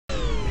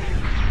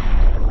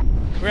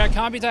We're at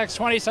Computex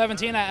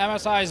 2017 at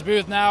MSI's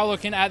booth now,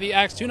 looking at the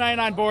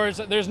X299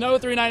 boards. There's no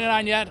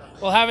 399 yet.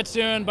 We'll have it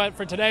soon, but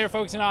for today we're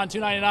focusing on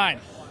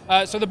 299.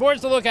 So the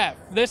boards to look at,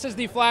 this is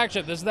the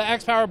Flagship, this is the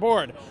XPower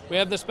board. We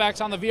have the specs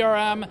on the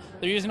VRM,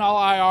 they're using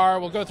all IR,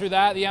 we'll go through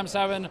that, the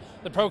M7,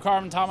 the Pro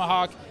Carbon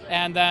Tomahawk,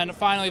 and then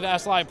finally the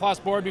SLI Plus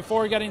board.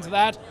 Before getting to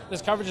that,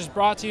 this coverage is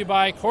brought to you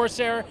by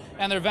Corsair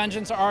and their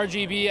Vengeance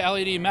RGB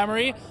LED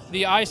memory.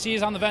 The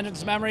ICs on the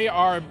Vengeance memory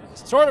are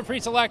sort of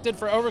pre-selected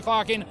for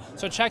overclocking,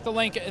 so check the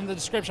link in the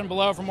description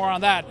below for more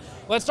on that.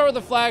 Let's start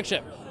with the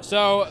Flagship.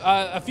 So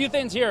a few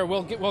things here,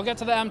 we'll get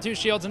to the M2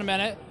 shields in a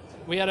minute.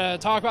 We had to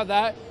talk about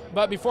that,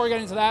 but before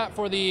getting to that,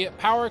 for the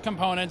power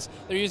components,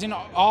 they're using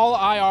all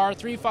IR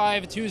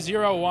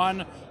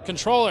 35201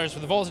 controllers for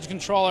the voltage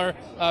controller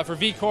for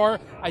V-Core.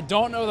 I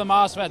don't know the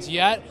MOSFETs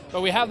yet,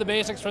 but we have the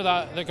basics for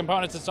the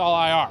components. It's all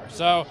IR.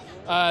 So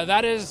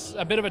that is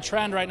a bit of a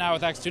trend right now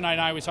with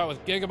X299. We saw it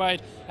with Gigabyte,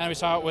 and we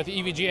saw it with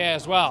EVGA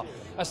as well.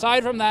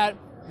 Aside from that,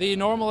 the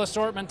normal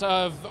assortment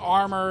of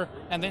armor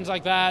and things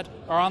like that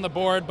are on the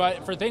board,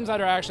 but for things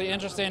that are actually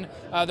interesting,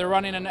 they're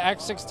running an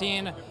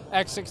X16,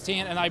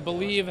 X16, and I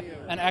believe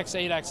an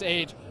X8,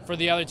 X8 for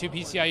the other two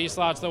PCIe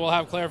slots, that we'll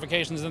have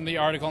clarifications in the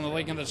article and the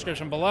link in the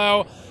description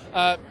below.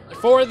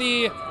 For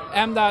the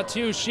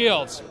M.2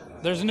 shields,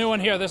 there's a new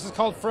one here. This is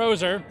called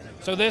Frozer.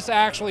 So this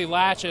actually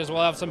latches.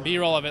 We'll have some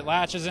B-roll of it.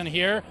 Latches in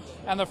here.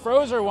 And the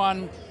Frozer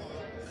one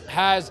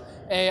has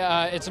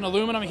it's an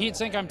aluminum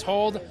heatsink, I'm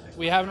told.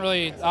 We haven't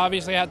really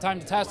obviously had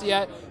time to test it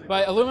yet,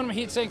 but aluminum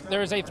heatsink,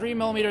 there's a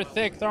 3mm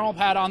thick thermal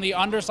pad on the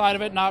underside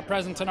of it, not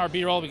present in our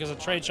B-roll because of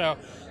trade show.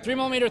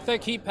 3mm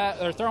thick heat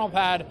pad, or thermal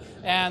pad,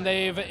 and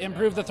they've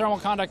improved the thermal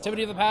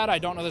conductivity of the pad. I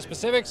don't know the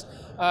specifics.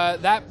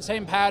 That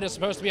same pad is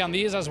supposed to be on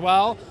these as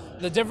well.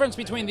 The difference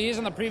between these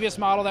and the previous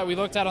model that we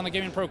looked at on the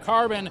Gaming Pro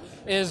Carbon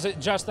is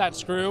just that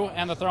screw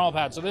and the thermal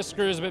pad. So this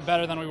screw is a bit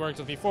better than we worked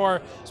with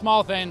before.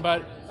 Small thing,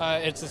 but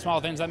it's the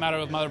small things that matter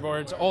with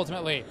motherboards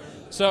ultimately.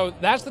 So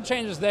that's the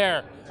changes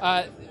there.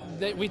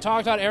 We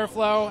talked about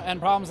airflow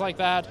and problems like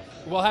that.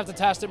 We'll have to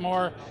test it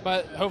more,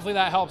 but hopefully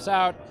that helps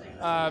out.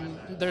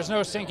 There's no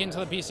syncing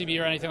to the PCB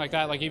or anything like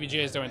that like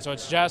EVGA is doing, so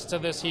it's just to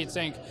this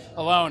heatsink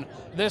alone.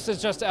 This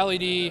is just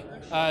LED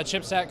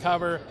chipset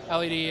cover,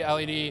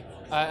 LED.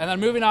 And then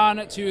moving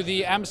on to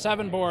the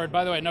M7 board,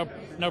 by the way,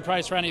 no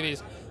price for any of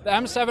these. The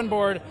M7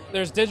 board,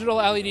 there's digital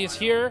LEDs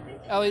here,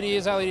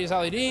 LEDs,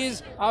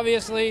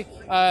 obviously.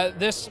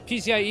 This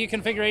PCIe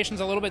configuration is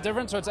a little bit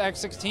different, so it's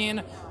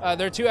X16.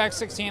 There are two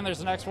X16,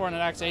 there's an X4 and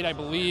an X8, I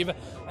believe,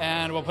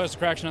 and we'll post a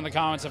correction in the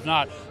comments if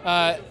not.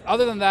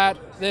 Other than that,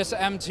 this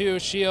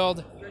M2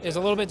 shield is a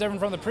little bit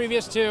different from the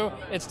previous two.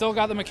 It's still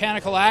got the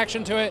mechanical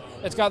action to it.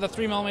 It's got the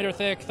 3mm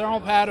thick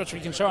thermal pad, which we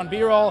can show on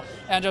B-roll,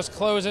 and just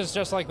closes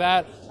just like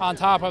that on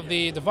top of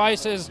the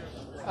devices.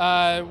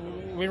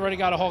 We already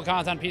got a whole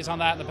content piece on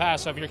that in the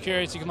past, so if you're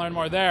curious, you can learn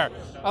more there.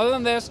 Other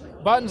than this,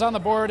 buttons on the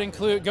board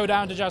go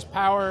down to just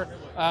power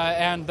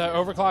and the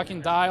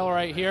overclocking dial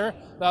right here.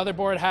 The other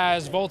board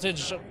has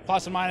voltage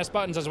plus and minus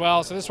buttons as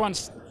well, so this one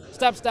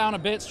steps down a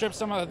bit, strips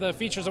some of the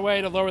features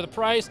away to lower the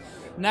price.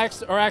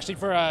 Next, or actually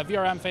for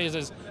VRM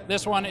phases,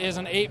 this one is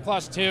an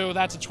 8+2,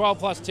 that's a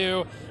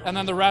 12+2, and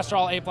then the rest are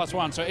all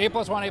 8+1. So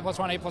 8+1,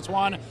 8+1,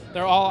 8+1,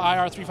 they're all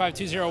IR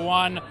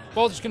 35201,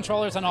 voltage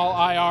controllers and all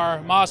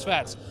IR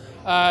MOSFETs.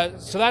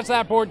 So that's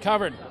that board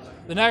covered.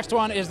 The next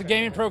one is the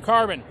Gaming Pro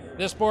Carbon.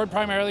 This board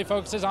primarily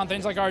focuses on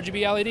things like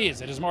RGB LEDs.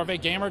 It is more of a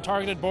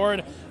gamer-targeted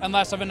board and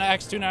less of an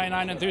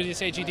X299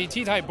 enthusiast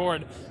HEDT type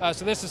board.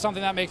 So this is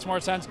something that makes more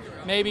sense,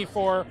 maybe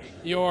for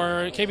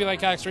your Kaby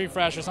Lake-X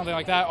refresh or something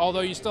like that, although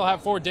you still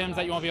have 4 DIMMs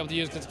that you won't be able to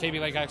use because it's Kaby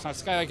Lake-X, not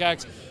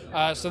Skylake-X.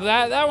 So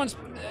that one's,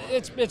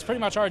 it's pretty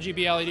much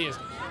RGB LEDs.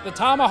 The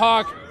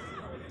Tomahawk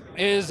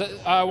is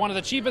one of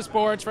the cheapest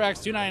boards for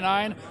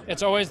X299.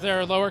 It's always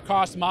their lower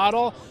cost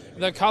model.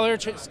 The color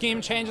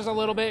scheme changes a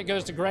little bit. It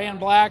goes to gray and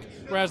black,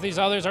 whereas these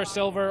others are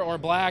silver or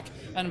black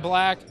and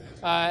black.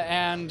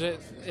 And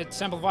it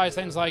simplifies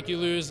things like you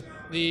lose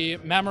the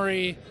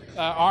memory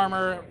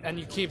armor and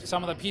you keep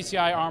some of the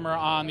PCI armor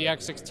on the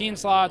X16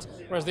 slots,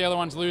 whereas the other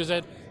ones lose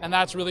it. And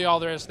that's really all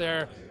there is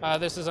there.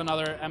 This is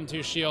another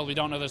M2 shield. We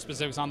don't know the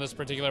specifics on this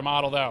particular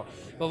model though.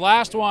 The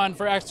last one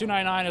for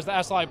X299 is the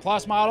SLI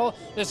Plus model.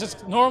 This is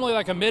normally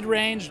like a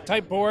mid-range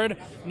type board.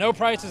 No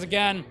prices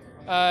again.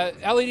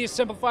 LEDs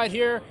simplified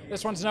here.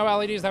 This one's no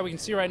LEDs that we can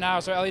see right now,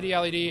 so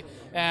LED,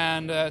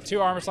 and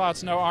 2 armor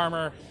slots, no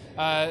armor.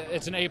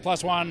 It's an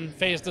 8+1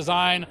 phase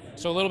design,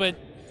 so a little bit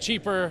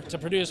cheaper to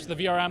produce the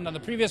VRM than the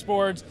previous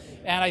boards,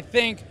 and I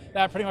think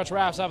that pretty much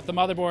wraps up the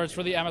motherboards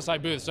for the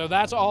MSI booth. So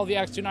that's all the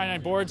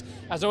X299 boards.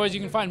 As always, you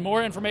can find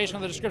more information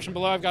in the description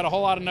below. I've got a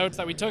whole lot of notes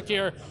that we took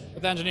here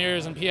with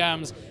engineers and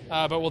PMs,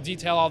 but we'll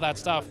detail all that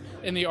stuff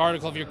in the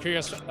article if you're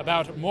curious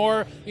about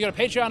more. You go to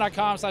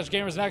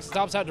patreon.com/gamersnexus. It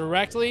helps out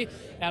directly,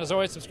 and as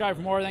always, subscribe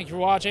for more. Thank you for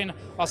watching.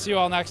 I'll see you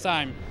all next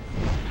time.